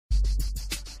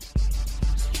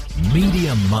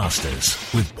Media Masters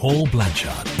with Paul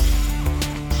Blanchard.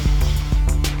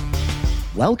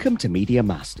 Welcome to Media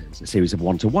Masters, a series of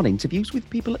one-to-one interviews with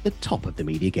people at the top of the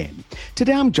media game.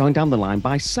 Today I'm joined down the line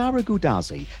by Sara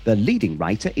Goudarzi, the leading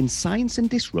writer in science and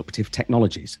disruptive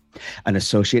technologies. An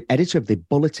associate editor of the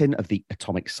Bulletin of the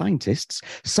Atomic Scientists,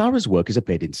 Sara's work has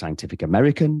appeared in Scientific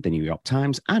American, the New York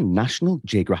Times, and National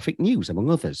Geographic News, among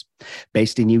others.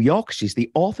 Based in New York, she's the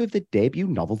author of the debut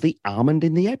novel The Almond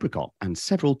in the Apricot and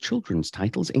several children's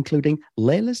titles, including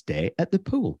Leila's Day at the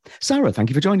Pool. Sara, thank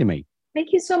you for joining me.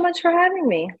 Thank you so much for having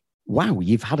me. Wow,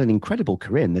 you've had an incredible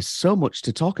career and there's so much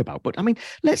to talk about. But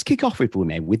let's kick off, if we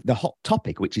may, with the hot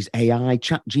topic, which is AI,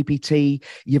 ChatGPT.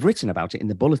 You've written about it in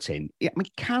the Bulletin.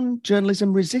 Can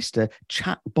journalism resist a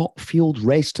chatbot-fueled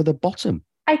race to the bottom?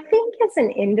 I think as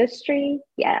an industry,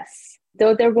 yes,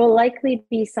 though there will likely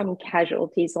be some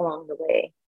casualties along the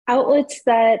way. Outlets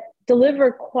that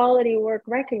deliver quality work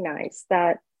recognize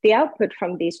that the output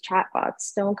from these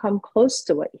chatbots don't come close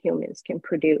to what humans can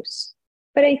produce.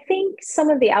 But I think some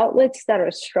of the outlets that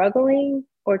are struggling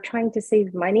or trying to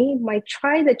save money might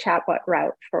try the chatbot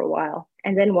route for a while,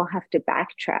 and then we'll have to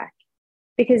backtrack.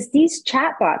 Because these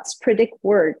chatbots predict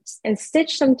words and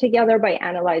stitch them together by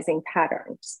analyzing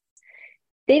patterns.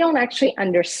 They don't actually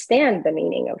understand the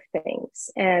meaning of things,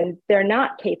 and they're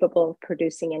not capable of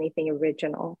producing anything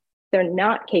original. They're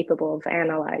not capable of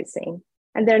analyzing,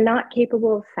 and they're not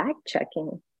capable of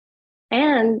fact-checking.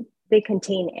 And they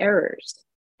contain errors.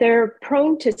 They're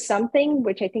prone to something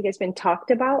which I think has been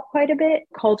talked about quite a bit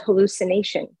called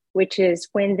hallucination, which is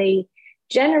when they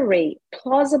generate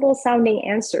plausible sounding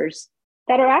answers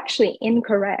that are actually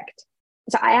incorrect.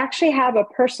 So I actually have a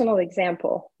personal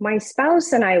example. My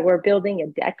spouse and I were building a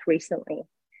deck recently,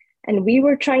 and we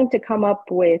were trying to come up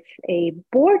with a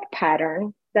board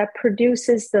pattern that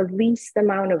produces the least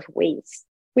amount of waste.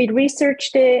 We'd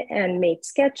researched it and made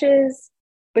sketches,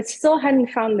 but still hadn't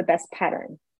found the best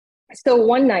pattern. So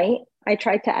one night, I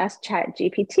tried to ask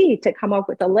ChatGPT to come up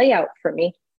with a layout for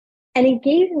me, and it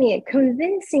gave me a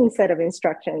convincing set of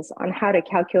instructions on how to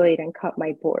calculate and cut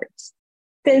my boards.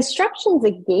 The instructions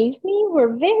it gave me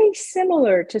were very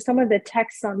similar to some of the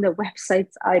texts on the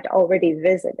websites I'd already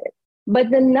visited, but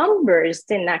the numbers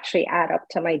didn't actually add up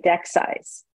to my deck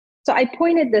size. So I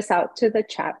pointed this out to the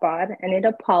chatbot, and it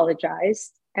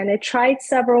apologized, and it tried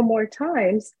several more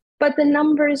times, but the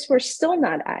numbers were still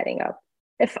not adding up.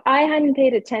 If I hadn't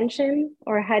paid attention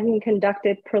or hadn't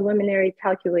conducted preliminary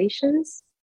calculations,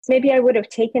 maybe I would have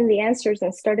taken the answers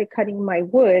and started cutting my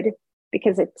wood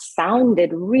because it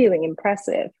sounded really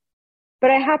impressive.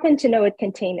 But I happened to know it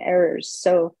contained errors,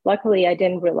 so luckily I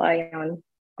didn't rely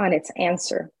on its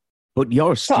answer. But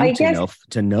you're astute enough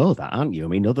to know that, aren't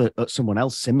you? Someone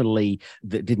else similarly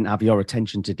that didn't have your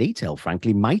attention to detail,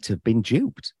 frankly, might have been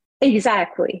duped.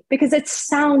 Exactly, because it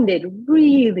sounded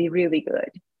really, really good.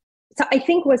 So I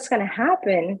think what's going to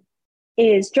happen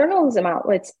is journalism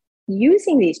outlets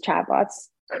using these chatbots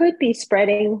could be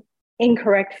spreading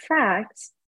incorrect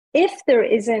facts if there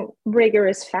isn't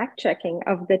rigorous fact-checking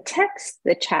of the text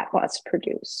the chatbots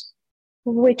produce,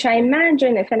 which I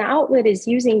imagine if an outlet is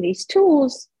using these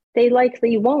tools, they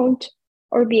likely won't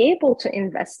or be able to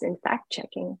invest in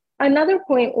fact-checking. Another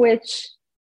point, which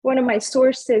one of my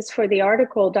sources for the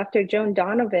article, Dr. Joan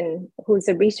Donovan, who's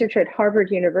a researcher at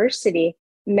Harvard University,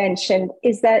 mentioned,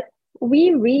 is that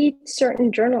we read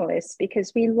certain journalists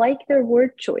because we like their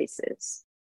word choices,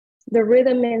 the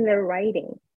rhythm in their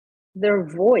writing, their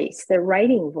voice, their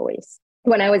writing voice.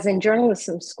 When I was in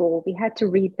journalism school, we had to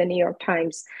read the New York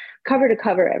Times cover to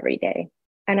cover every day.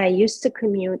 And I used to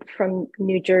commute from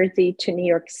New Jersey to New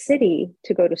York City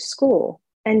to go to school,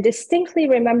 and distinctly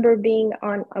remember being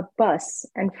on a bus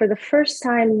and for the first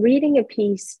time reading a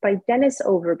piece by Dennis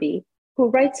Overby, who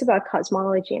writes about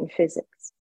cosmology and physics.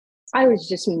 I was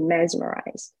just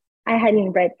mesmerized. I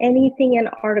hadn't read anything in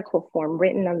article form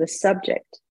written on the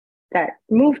subject that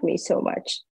moved me so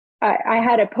much. I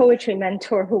had a poetry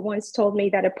mentor who once told me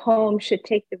that a poem should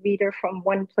take the reader from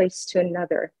one place to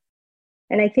another.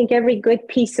 And I think every good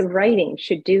piece of writing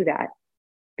should do that,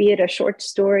 be it a short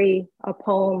story, a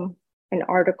poem, an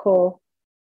article.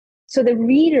 So the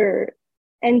reader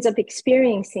ends up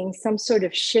experiencing some sort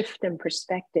of shift in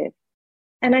perspective.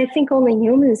 And I think only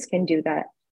humans can do that.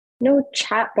 No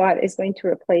chatbot is going to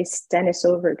replace Dennis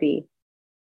Overby.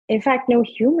 In fact, no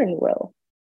human will,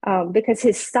 because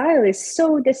his style is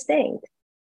so distinct.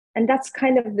 And that's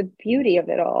kind of the beauty of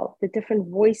it all, the different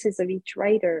voices of each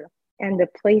writer and the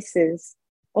places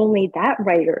only that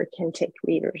writer can take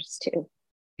readers to.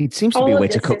 It seems to be a way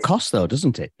to cut costs, though,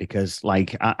 doesn't it? Because,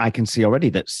 I can see already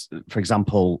that, for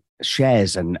example,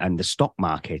 shares and the stock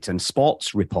market and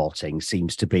sports reporting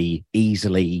seems to be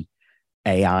easily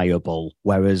AIable,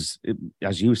 whereas,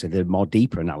 as you said, the more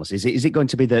deeper analysis, is it going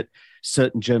to be that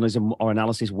certain journalism or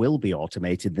analysis will be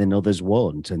automated than others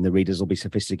won't, and the readers will be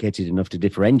sophisticated enough to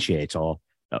differentiate, or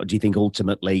do you think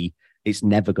ultimately it's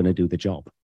never going to do the job?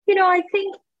 I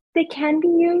think they can be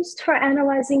used for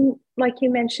analyzing, like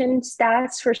you mentioned,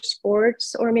 stats for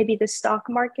sports or maybe the stock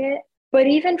market. But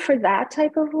even for that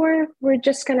type of work, we're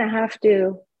just going to have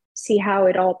to see how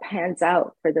it all pans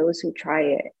out for those who try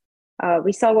it.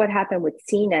 We saw what happened with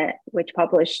CNET, which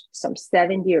published some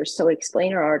 70 or so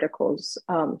explainer articles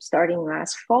starting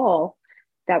last fall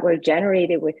that were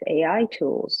generated with AI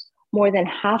tools. More than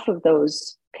half of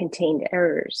those contained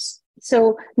errors.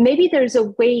 So maybe there's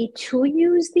a way to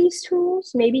use these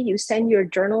tools. Maybe you send your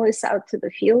journalists out to the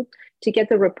field to get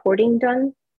the reporting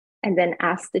done and then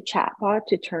ask the chatbot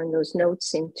to turn those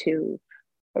notes into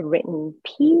a written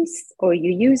piece, or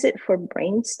you use it for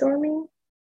brainstorming.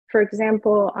 For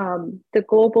example, the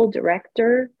global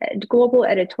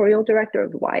editorial director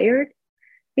of Wired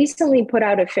recently put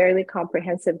out a fairly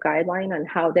comprehensive guideline on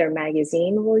how their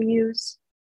magazine will use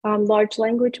large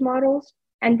language models.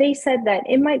 And they said that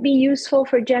it might be useful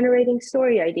for generating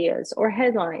story ideas or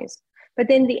headlines, but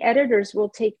then the editors will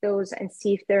take those and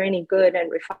see if they're any good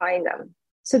and refine them.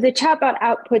 So the chatbot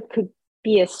output could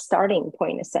be a starting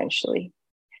point, essentially.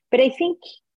 But I think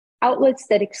outlets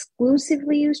that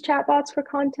exclusively use chatbots for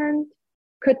content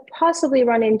could possibly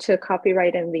run into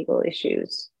copyright and legal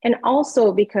issues. And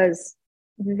also because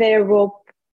there will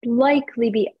likely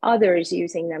be others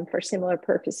using them for similar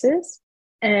purposes.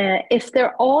 If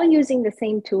they're all using the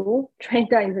same tool,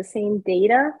 trained on the same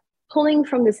data, pulling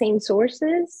from the same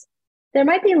sources, there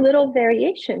might be little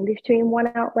variation between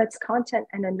one outlet's content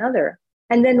and another.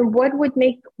 And then what would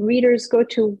make readers go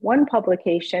to one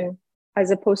publication as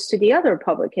opposed to the other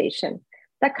publication?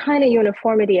 That kind of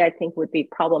uniformity, I think, would be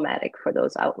problematic for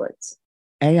those outlets.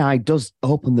 AI does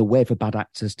open the way for bad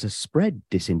actors to spread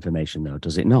disinformation, though,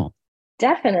 does it not?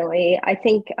 Definitely. I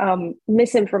think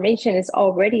misinformation is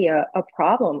already a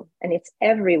problem, and it's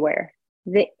everywhere.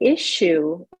 The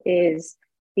issue is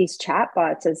these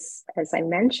chatbots, as I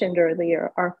mentioned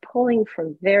earlier, are pulling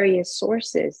from various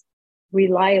sources,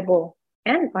 reliable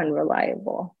and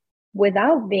unreliable,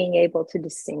 without being able to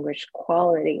distinguish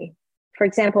quality. For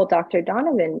example, Dr.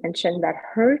 Donovan mentioned that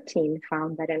her team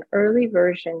found that an early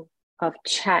version of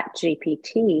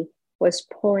ChatGPT was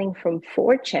pulling from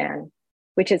 4chan,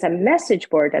 which is a message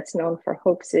board that's known for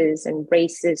hoaxes and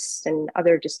racist and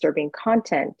other disturbing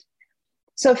content.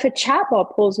 So if a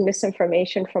chatbot pulls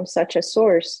misinformation from such a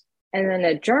source, and then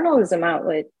a journalism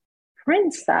outlet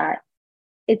prints that,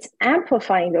 it's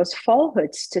amplifying those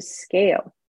falsehoods to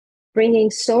scale, bringing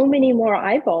so many more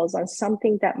eyeballs on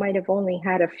something that might have only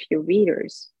had a few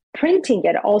readers. Printing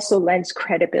it also lends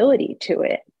credibility to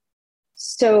it.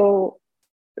 So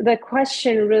the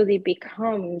question really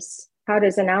becomes, how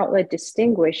does an outlet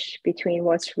distinguish between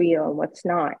what's real and what's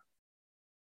not?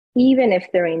 Even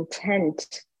if their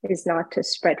intent is not to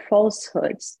spread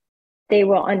falsehoods, they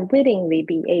will unwittingly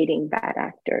be aiding bad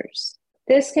actors.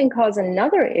 This can cause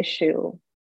another issue,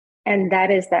 and that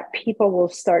is that people will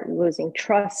start losing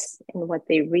trust in what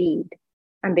they read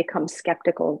and become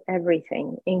skeptical of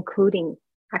everything, including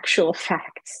actual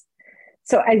facts.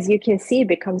 So as you can see, it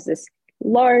becomes this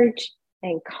large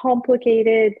and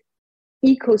complicated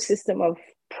ecosystem of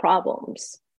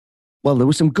problems. Well, there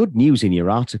was some good news in your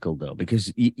article, though,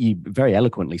 because you very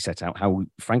eloquently set out how,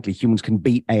 frankly, humans can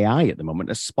beat AI at the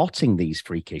moment at spotting these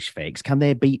freakish fakes. Can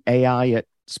they beat AI at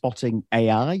spotting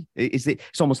AI?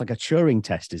 It's almost like a Turing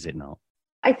test, is it not?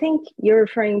 I think you're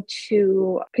referring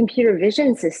to computer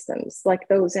vision systems like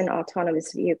those in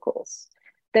autonomous vehicles.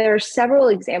 There are several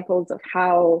examples of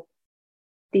how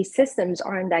these systems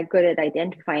aren't that good at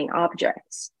identifying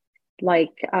objects.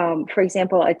 Like, for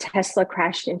example, a Tesla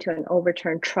crashed into an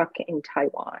overturned truck in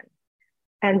Taiwan.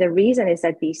 And the reason is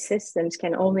that these systems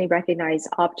can only recognize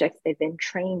objects they've been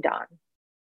trained on.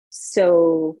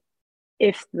 So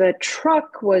if the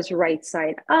truck was right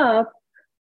side up,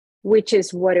 which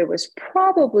is what it was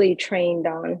probably trained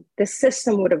on, the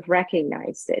system would have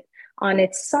recognized it. On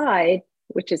its side,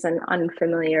 which is an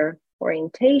unfamiliar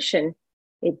orientation,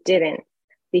 it didn't.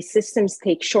 These systems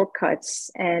take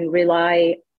shortcuts and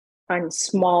rely on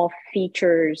small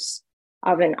features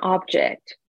of an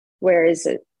object, whereas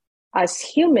us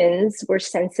humans, we're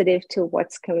sensitive to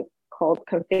what's called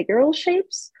configural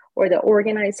shapes, or the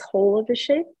organized whole of a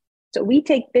shape. So we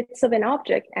take bits of an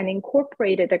object and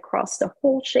incorporate it across the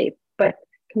whole shape, but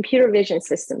computer vision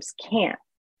systems can't.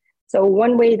 So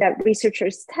one way that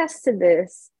researchers tested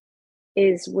this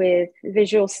is with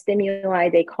visual stimuli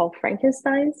they call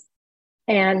Frankensteins.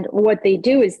 And what they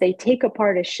do is they take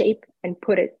apart a shape and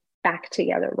put it back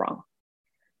together wrong.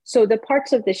 So the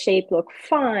parts of the shape look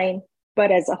fine,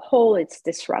 but as a whole, it's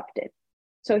disrupted.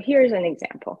 So here's an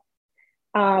example.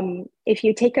 If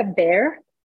you take a bear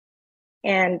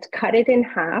and cut it in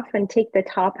half and take the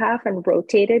top half and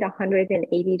rotate it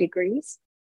 180 degrees,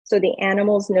 so the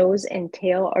animal's nose and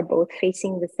tail are both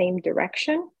facing the same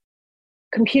direction,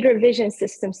 computer vision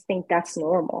systems think that's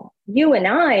normal. You and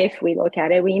I, if we look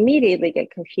at it, we immediately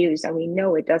get confused and we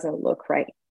know it doesn't look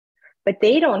right. But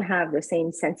they don't have the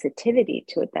same sensitivity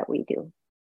to it that we do.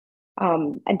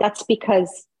 And that's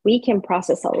because we can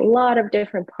process a lot of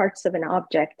different parts of an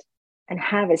object and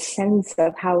have a sense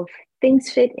of how things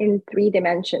fit in 3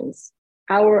 dimensions.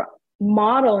 Our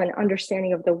model and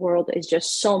understanding of the world is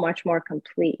just so much more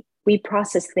complete. We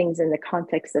process things in the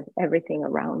context of everything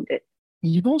around it.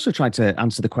 You've also tried to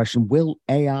answer the question, will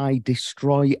AI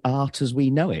destroy art as we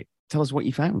know it? Tell us what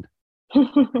you found.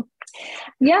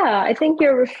 Yeah, I think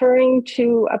you're referring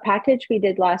to a package we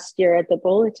did last year at the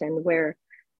Bulletin where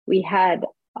we had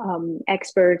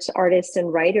experts, artists,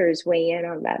 and writers weigh in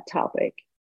on that topic.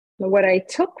 What I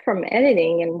took from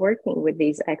editing and working with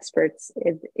these experts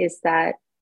is that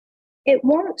it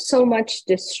won't so much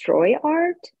destroy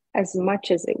art as much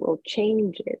as it will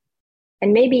change it,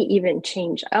 and maybe even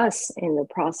change us in the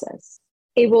process.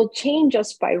 It will change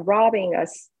us by robbing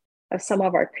us of some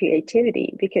of our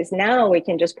creativity, because now we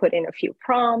can just put in a few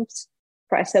prompts,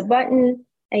 press a button,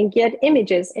 and get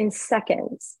images in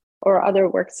seconds or other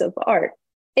works of art.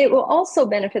 It will also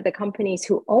benefit the companies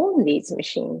who own these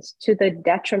machines to the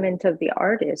detriment of the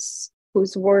artists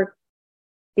whose work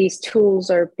these tools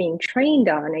are being trained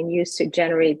on and used to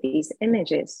generate these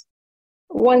images.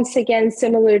 Once again,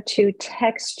 similar to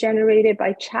text generated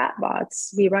by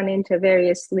chatbots, we run into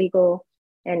various legal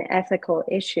and ethical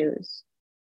issues.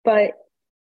 But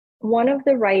one of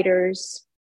the writers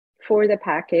for the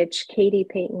package, Katie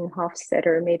Payton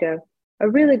Hofstetter, made a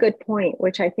really good point,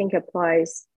 which I think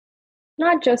applies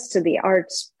not just to the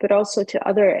arts, but also to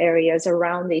other areas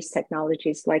around these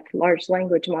technologies like large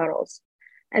language models.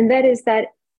 And that is that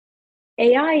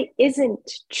AI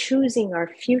isn't choosing our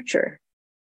future.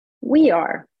 We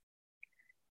are.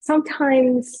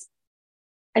 Sometimes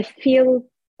I feel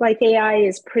like AI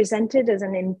is presented as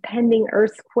an impending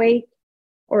earthquake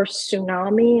or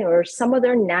tsunami or some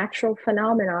other natural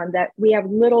phenomenon that we have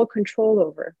little control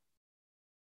over.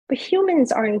 But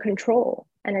humans are in control.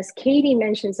 And as Katie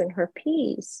mentions in her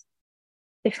piece,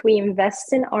 if we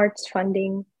invest in arts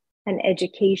funding and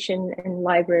education and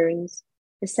libraries,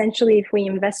 essentially if we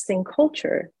invest in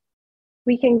culture,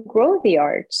 we can grow the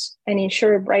arts and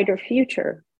ensure a brighter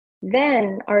future.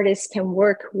 Then artists can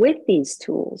work with these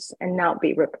tools and not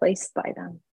be replaced by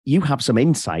them. You have some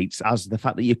insights as the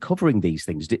fact that you're covering these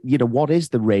things. What is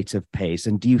the rate of pace?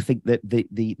 And do you think that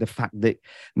the fact that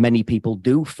many people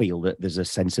do feel that there's a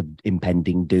sense of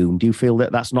impending doom, do you feel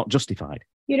that that's not justified?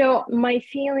 My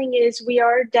feeling is we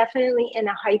are definitely in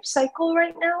a hype cycle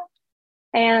right now.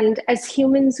 And as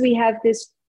humans, we have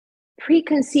this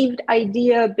preconceived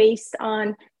idea based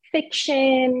on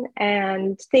fiction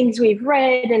and things we've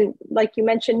read. And like you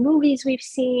mentioned, movies we've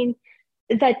seen,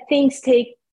 that things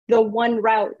take the one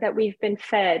route that we've been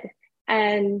fed.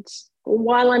 And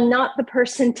while I'm not the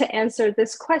person to answer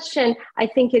this question, I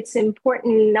think it's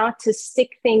important not to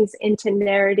stick things into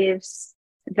narratives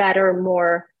that are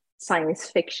more science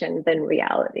fiction than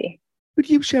reality. Could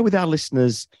you share with our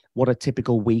listeners what a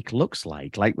typical week looks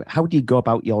like? Like, how do you go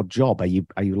about your job? Are you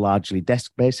largely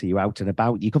desk-based? Are you out and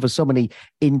about? You cover so many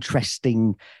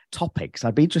interesting topics.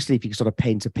 I'd be interested if you could sort of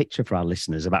paint a picture for our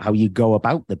listeners about how you go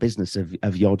about the business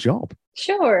of your job.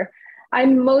 Sure.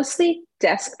 I'm mostly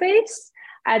desk-based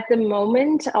at the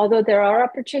moment, although there are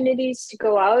opportunities to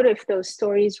go out if those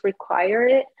stories require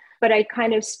it. But I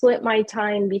kind of split my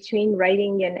time between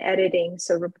writing and editing.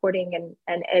 So reporting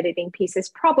and editing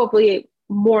pieces, probably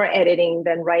more editing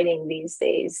than writing these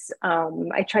days.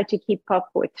 I try to keep up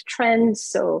with trends.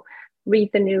 So read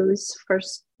the news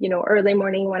first, early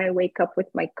morning when I wake up with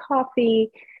my coffee,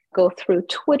 go through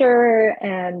Twitter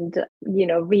and,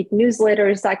 read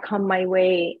newsletters that come my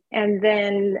way. And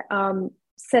then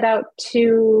set out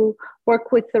to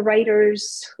work with the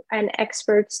writers and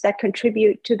experts that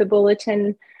contribute to the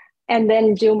Bulletin, and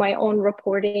then do my own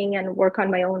reporting and work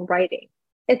on my own writing.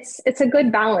 It's a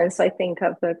good balance, I think,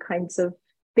 of the kinds of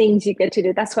things you get to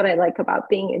do. That's what I like about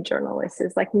being a journalist,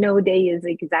 is like no day is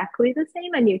exactly the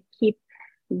same and you keep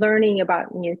learning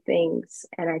about new things.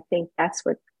 And I think that's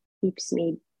what keeps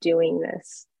me doing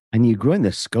this. And you're growing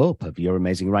the scope of your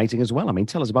amazing writing as well. I mean,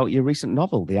 tell us about your recent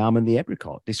novel, The Almond, the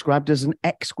Apricot, described as an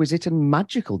exquisite and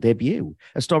magical debut,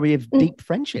 a story of deep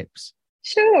friendships.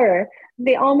 Sure.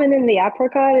 The Almond and the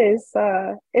Apricot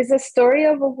is a story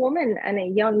of a woman and a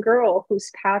young girl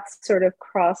whose paths sort of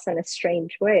cross in a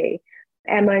strange way.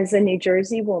 Emma is a New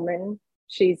Jersey woman.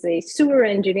 She's a sewer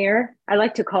engineer. I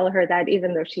like to call her that,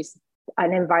 even though she's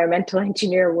an environmental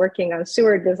engineer working on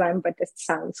sewer design, but it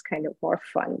sounds kind of more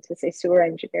fun to say sewer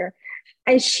engineer.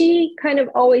 And she kind of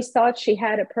always thought she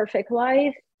had a perfect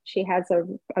life. She has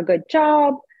a good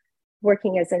job,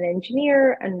 working as an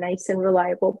engineer, a nice and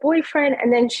reliable boyfriend,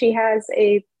 and then she has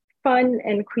a fun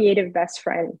and creative best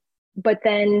friend. But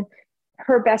then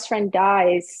her best friend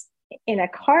dies in a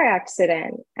car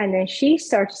accident, and then she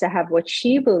starts to have what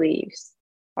she believes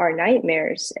are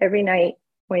nightmares. Every night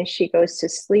when she goes to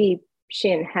sleep,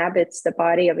 she inhabits the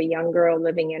body of a young girl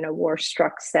living in a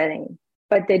war-struck setting.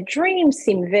 But the dreams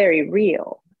seem very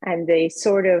real, and they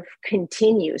sort of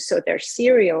continue, so they're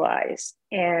serialized.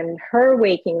 And her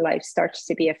waking life starts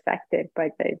to be affected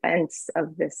by the events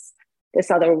of this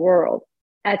other world.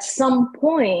 At some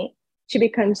point, she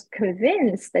becomes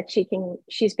convinced that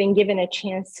she's been given a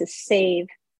chance to save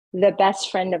the best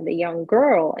friend of the young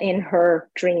girl in her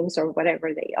dreams or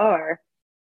whatever they are.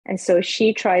 And so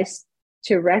she tries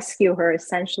to rescue her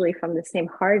essentially from the same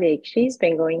heartache she's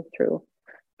been going through.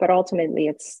 But ultimately,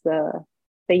 it's the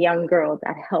young girl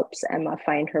that helps Emma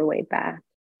find her way back.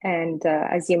 And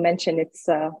as you mentioned, it's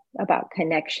about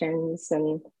connections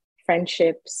and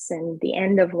friendships and the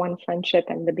end of one friendship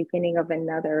and the beginning of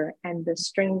another, and the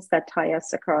strings that tie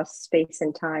us across space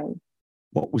and time.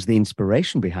 What was the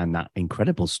inspiration behind that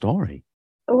incredible story?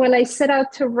 When I set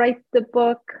out to write the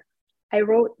book, I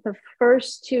wrote the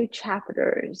first two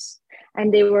chapters,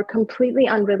 and they were completely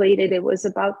unrelated. It was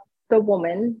about the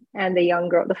woman and the young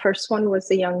girl. The first one was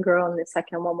the young girl, and the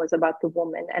second one was about the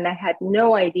woman. And I had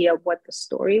no idea what the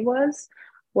story was,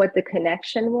 what the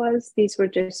connection was. These were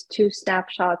just two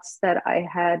snapshots that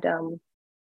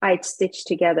I'd stitched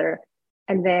together.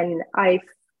 And then I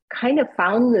kind of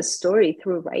found the story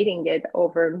through writing it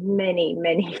over many,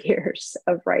 many years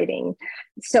of writing.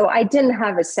 So I didn't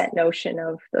have a set notion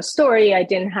of the story. I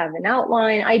didn't have an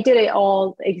outline. I did it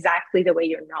all exactly the way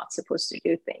you're not supposed to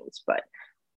do things, but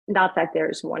not that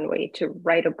there's one way to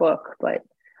write a book, but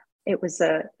it was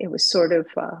sort of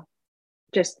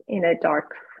just in a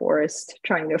dark forest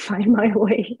trying to find my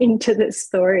way into this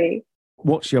story.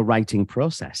 What's your writing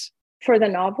process? For the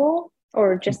novel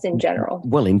or just in general?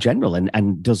 Well, in general.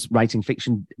 And does writing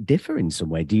fiction differ in some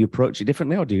way? Do you approach it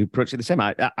differently or do you approach it the same?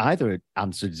 Either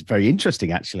answer is very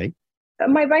interesting, actually.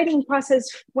 My writing process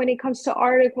when it comes to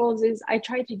articles is I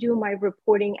try to do my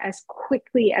reporting as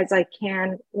quickly as I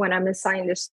can when I'm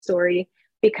assigned a story,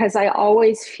 because I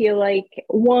always feel like,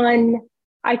 one,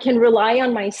 I can rely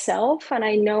on myself, and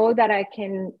I know that I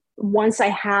can, once I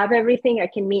have everything, I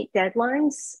can meet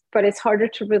deadlines, but it's harder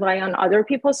to rely on other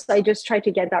people. So I just try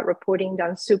to get that reporting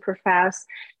done super fast.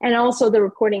 And also the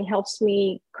reporting helps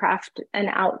me craft an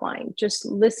outline. Just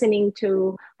listening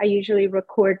to, I usually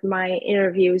record my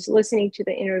interviews, listening to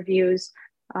the interviews,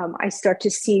 I start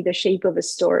to see the shape of a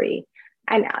story.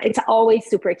 And it's always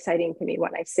super exciting to me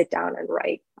when I sit down and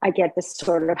write. I get this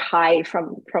sort of high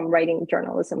from writing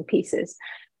journalism pieces.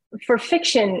 For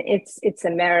fiction, it's a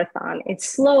marathon. It's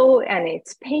slow and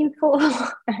it's painful,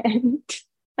 and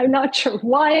I'm not sure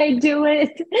why I do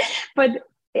it, but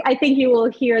I think you will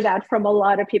hear that from a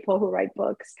lot of people who write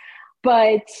books.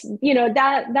 But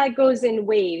that goes in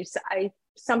waves. I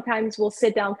sometimes will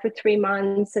sit down for 3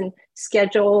 months and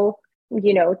schedule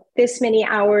this many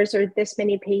hours or this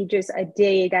many pages a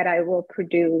day that I will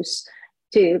produce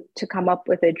to come up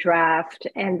with a draft.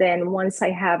 And then once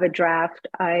I have a draft,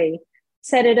 I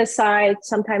set it aside.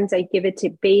 Sometimes I give it to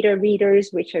beta readers,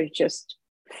 which are just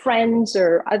friends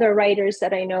or other writers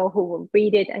that I know who will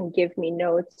read it and give me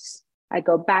notes. I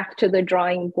go back to the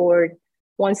drawing board.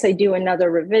 Once I do another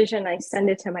revision, I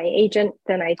send it to my agent.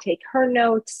 Then I take her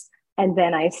notes, and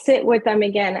then I sit with them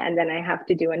again, and then I have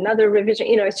to do another revision.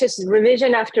 It's just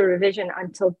revision after revision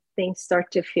until things start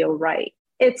to feel right.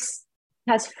 It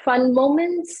has fun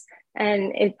moments,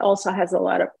 and it also has a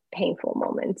lot of painful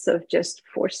moments of just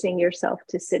forcing yourself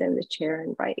to sit in the chair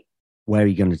and write. Where are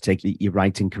you going to take your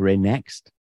writing career next?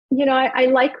 I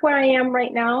like where I am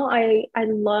right now. I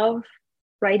love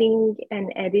writing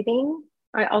and editing.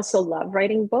 I also love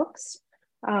writing books.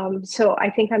 So I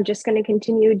think I'm just going to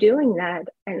continue doing that,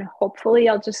 and hopefully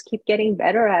I'll just keep getting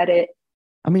better at it.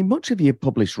 I mean, much of your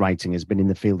published writing has been in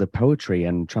the field of poetry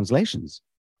and translations.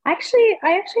 I actually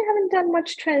haven't done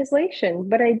much translation,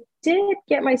 but I did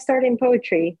get my start in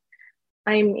poetry.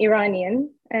 I'm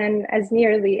Iranian, and as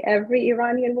nearly every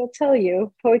Iranian will tell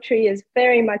you, poetry is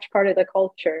very much part of the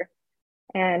culture.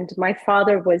 And my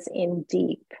father was in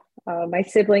deep. My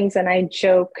siblings and I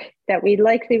joke that we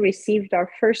likely received our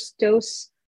first dose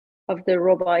of the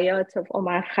Rubaiyat of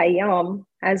Omar Khayyam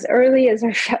as early as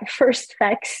our first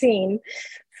vaccine.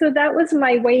 So that was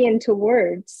my way into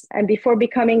words. And before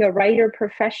becoming a writer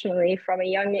professionally from a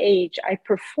young age, I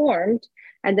performed.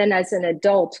 And then as an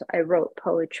adult, I wrote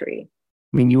poetry.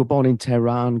 I mean, you were born in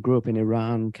Tehran, grew up in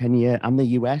Iran, Kenya, and the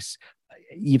US.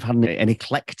 You've had an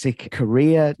eclectic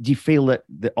career. Do you feel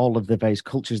that all of the various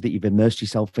cultures that you've immersed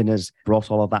yourself in has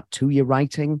brought all of that to your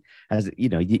writing? As you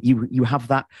know, you have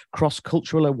that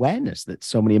cross-cultural awareness that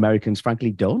so many Americans,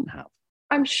 frankly, don't have.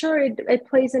 I'm sure it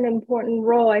plays an important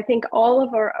role. I think all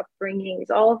of our upbringings,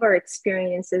 all of our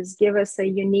experiences give us a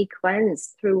unique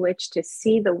lens through which to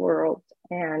see the world.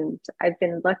 And I've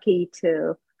been lucky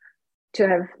to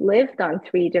have lived on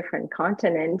 3 different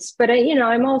continents. But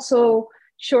I'm also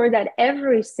sure that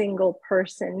every single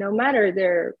person, no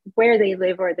matter where they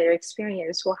live or their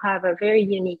experience, will have a very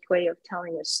unique way of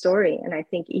telling a story. And I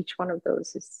think each one of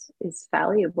those is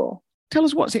valuable. Tell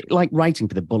us, what's it like writing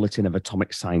for the Bulletin of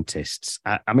Atomic Scientists?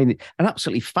 I mean, an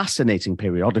absolutely fascinating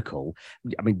periodical.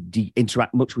 I mean, do you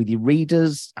interact much with your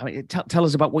readers? I mean, tell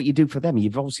us about what you do for them.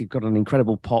 You've obviously got an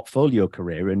incredible portfolio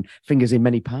career and fingers in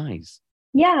many pies.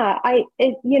 Yeah,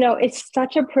 it's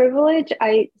such a privilege.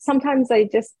 Sometimes I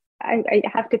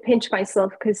have to pinch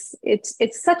myself because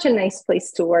it's such a nice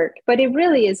place to work, but it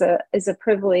really is a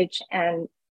privilege and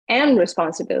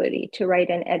responsibility to write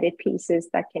and edit pieces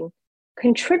that can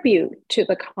contribute to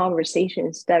the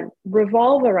conversations that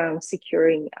revolve around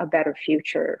securing a better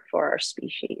future for our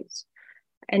species.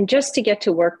 And just to get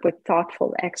to work with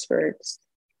thoughtful experts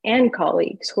and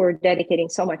colleagues who are dedicating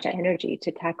so much energy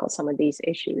to tackle some of these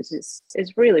issues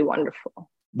is really wonderful.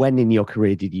 When in your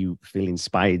career did you feel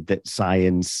inspired that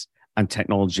science and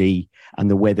technology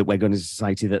and the way that we're going as a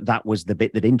society, that was the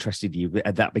bit that interested you,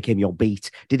 that became your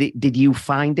beat? Did you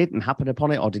find it and happen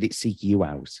upon it, or did it seek you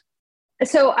out?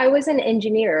 So I was an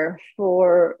engineer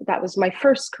that was my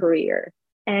first career.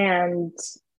 And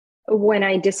when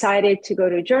I decided to go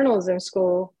to journalism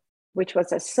school, which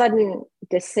was a sudden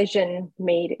decision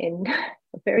made in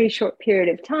a very short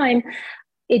period of time,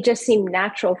 it just seemed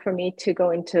natural for me to go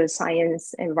into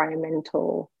science,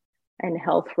 environmental, and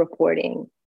health reporting.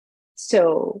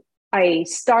 So I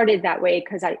started that way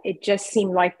because it just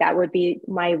seemed like that would be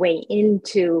my way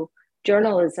into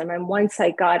journalism. And once I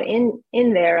got in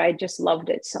there, I just loved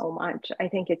it so much. I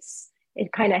think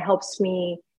it kind of helps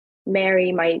me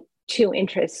marry my 2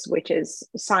 interests, which is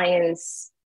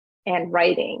science and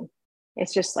writing.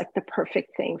 It's just like the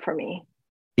perfect thing for me.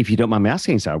 If you don't mind me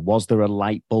asking, Sarah, was there a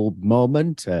light bulb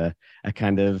moment,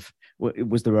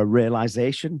 was there a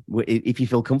realization? If you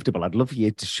feel comfortable, I'd love for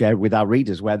you to share with our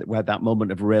readers where that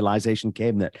moment of realization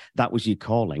came, that was your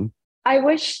calling. I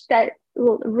wish that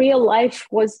real life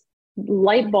was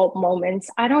light bulb moments.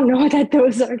 I don't know that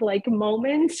those are like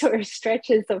moments or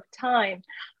stretches of time,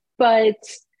 but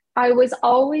I was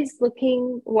always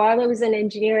looking, while I was an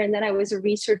engineer and then I was a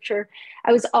researcher,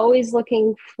 I was always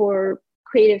looking for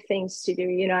creative things to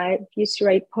do. I used to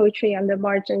write poetry on the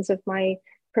margins of my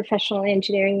professional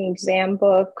engineering exam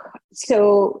book.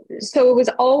 So it was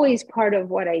always part of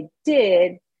what I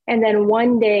did. And then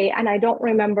one day, and I don't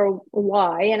remember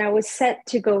why, and I was set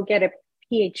to go get a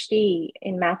PhD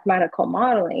in mathematical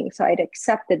modeling. So I'd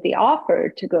accepted the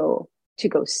offer to go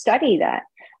study that.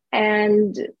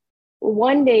 And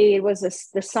one day, it was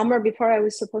the summer before I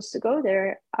was supposed to go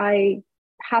there, I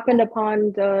happened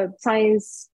upon the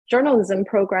science journalism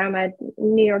program at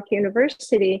New York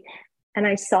University, and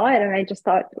I saw it and I just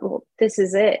thought, well, this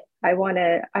is it. I want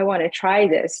to try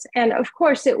this. And of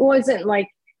course, it wasn't like,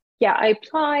 yeah, I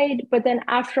applied, but then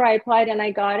after I applied and I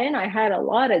got in, I had a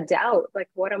lot of doubt. Like,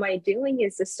 what am I doing?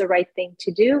 Is this the right thing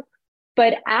to do?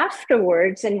 But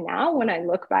afterwards, and now when I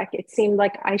look back, it seemed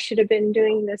like I should have been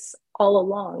doing this all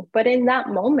along. But in that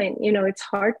moment, it's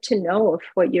hard to know if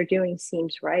what you're doing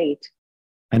seems right.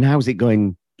 And how's it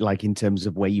going, like, in terms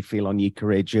of where you feel on your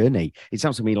career journey? It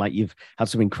sounds to me like you've had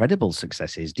some incredible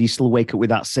successes. Do you still wake up with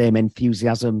that same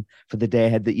enthusiasm for the day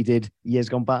ahead that you did years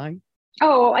gone by?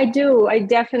 Oh, I do. I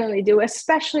definitely do.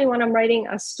 Especially when I'm writing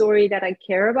a story that I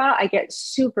care about, I get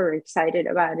super excited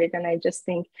about it. And I just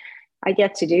think I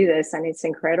get to do this and it's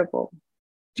incredible.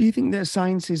 Do you think that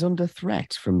science is under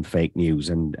threat from fake news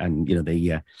and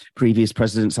the previous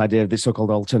president's idea of the so-called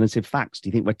alternative facts? Do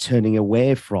you think we're turning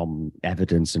away from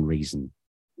evidence and reason?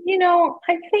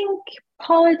 I think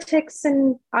politics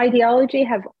and ideology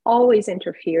have always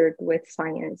interfered with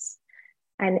science.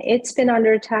 And it's been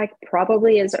under attack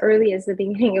probably as early as the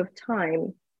beginning of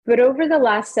time. But over the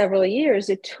last several years,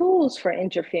 the tools for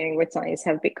interfering with science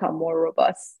have become more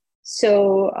robust.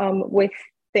 So with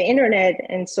the internet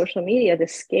and social media, the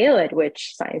scale at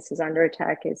which science is under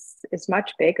attack is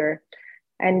much bigger.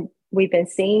 And we've been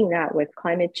seeing that with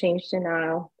climate change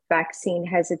denial, vaccine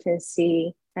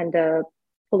hesitancy, and the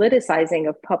politicizing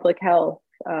of public health.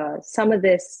 Some of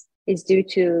this is due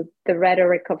to the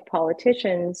rhetoric of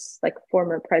politicians like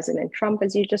former President Trump,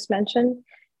 as you just mentioned.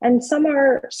 And some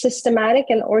are systematic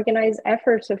and organized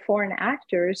efforts of foreign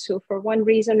actors who, for one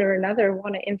reason or another,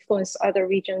 want to influence other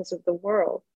regions of the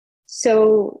world.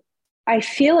 So I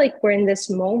feel like we're in this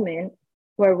moment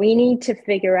where we need to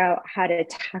figure out how to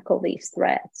tackle these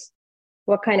threats,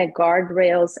 what kind of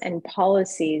guardrails and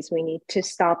policies we need to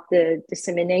stop the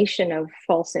dissemination of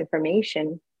false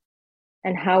information,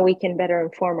 and how we can better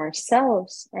inform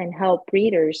ourselves and help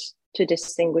readers to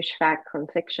distinguish fact from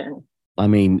fiction. I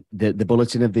mean, the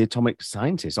Bulletin of the Atomic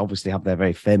Scientists obviously have their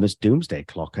very famous doomsday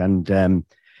clock, and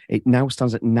it now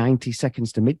stands at 90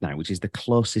 seconds to midnight, which is the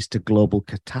closest to global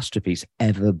catastrophe it's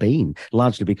ever been,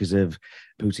 largely because of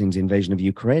Putin's invasion of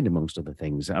Ukraine, amongst other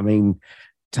things. I mean,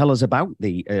 tell us about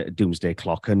the doomsday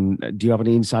clock, and do you have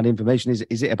any inside information?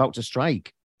 Is it about to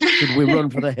strike? Should we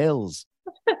run for the hills?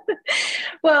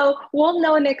 Well, we'll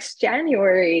know next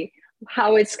January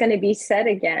how it's going to be set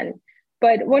again.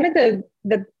 But one of the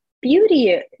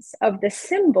beauties of the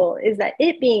symbol is that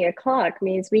it being a clock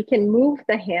means we can move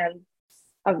the hand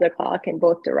of the clock in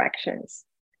both directions.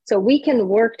 So we can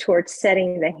work towards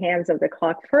setting the hands of the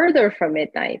clock further from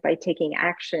midnight by taking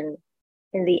action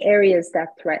in the areas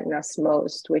that threaten us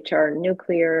most, which are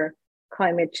nuclear,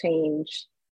 climate change,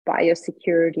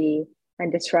 biosecurity,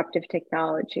 and disruptive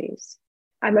technologies.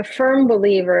 I'm a firm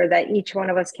believer that each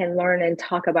one of us can learn and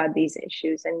talk about these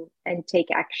issues and take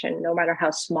action, no matter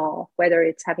how small, whether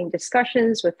it's having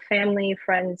discussions with family,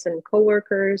 friends, and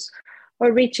coworkers,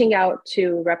 or reaching out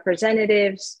to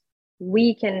representatives.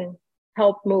 We can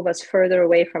help move us further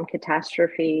away from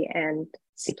catastrophe and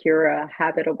secure a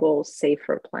habitable,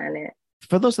 safer planet.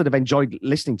 For those that have enjoyed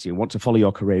listening to you and want to follow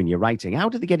your career in your writing, how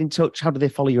do they get in touch? How do they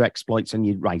follow your exploits and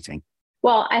your writing?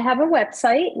 Well, I have a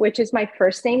website, which is my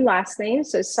first name, last name.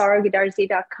 So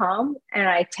saragoudarzi.com. And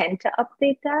I tend to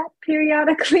update that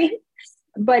periodically.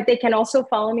 But they can also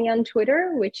follow me on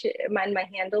Twitter, which my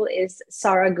handle is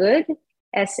Sara Good,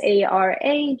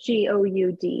 SARAGOUD.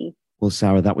 Well,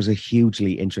 Sara, that was a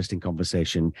hugely interesting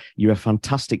conversation. You're a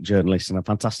fantastic journalist and a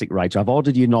fantastic writer. I've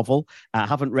ordered your novel. I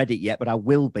haven't read it yet, but I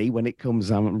will be when it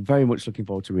comes. I'm very much looking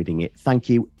forward to reading it. Thank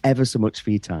you ever so much for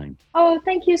your time. Oh,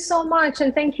 thank you so much.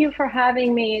 And thank you for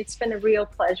having me. It's been a real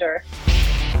pleasure.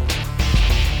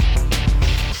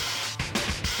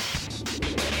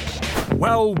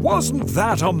 Well, wasn't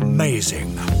that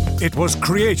amazing? It was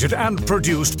created and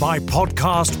produced by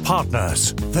Podcast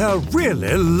Partners. They're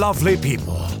really lovely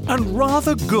people and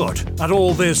rather good at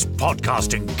all this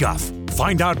podcasting guff.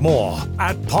 Find out more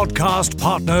at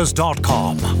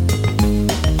podcastpartners.com.